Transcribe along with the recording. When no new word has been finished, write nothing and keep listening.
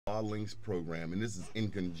Links program, and this is in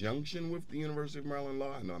conjunction with the University of Maryland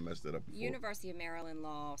Law? I know I messed that up before. University of Maryland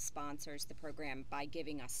Law sponsors the program by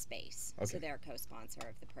giving us space. Okay. So they're a co-sponsor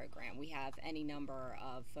of the program. We have any number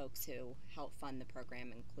of folks who help fund the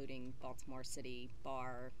program, including Baltimore City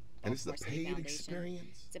Bar. And it's a Baltimore City paid Foundation.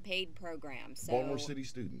 experience? It's a paid program. So Baltimore City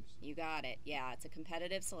students? You got it. Yeah, it's a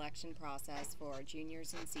competitive selection process for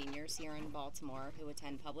juniors and seniors here in Baltimore who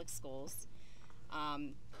attend public schools.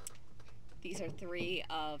 These are 3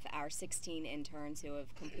 of our 16 interns who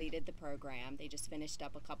have completed the program. They just finished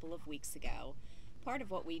up a couple of weeks ago. Part of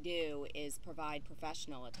what we do is provide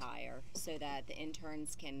professional attire so that the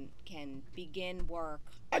interns can begin work.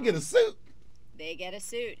 I get a suit. They get a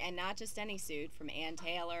suit, and not just any suit, from Ann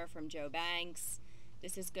Taylor, from Joe Banks.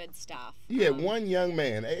 This is good stuff. You had one young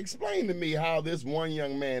man. Explain to me how this one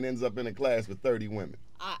young man ends up in a class with 30 women.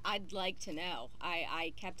 I'd like to know.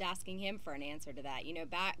 I kept asking him for an answer to that. You know,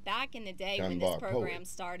 back in the day when this program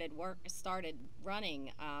started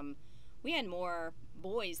running, we had more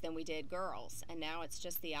boys than we did girls, and now it's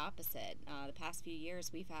just the opposite. The past few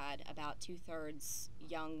years, we've had about 2/3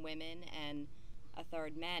 young women and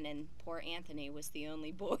 1/3 men, and poor Anthony was the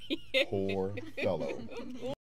only boy. Poor fellow.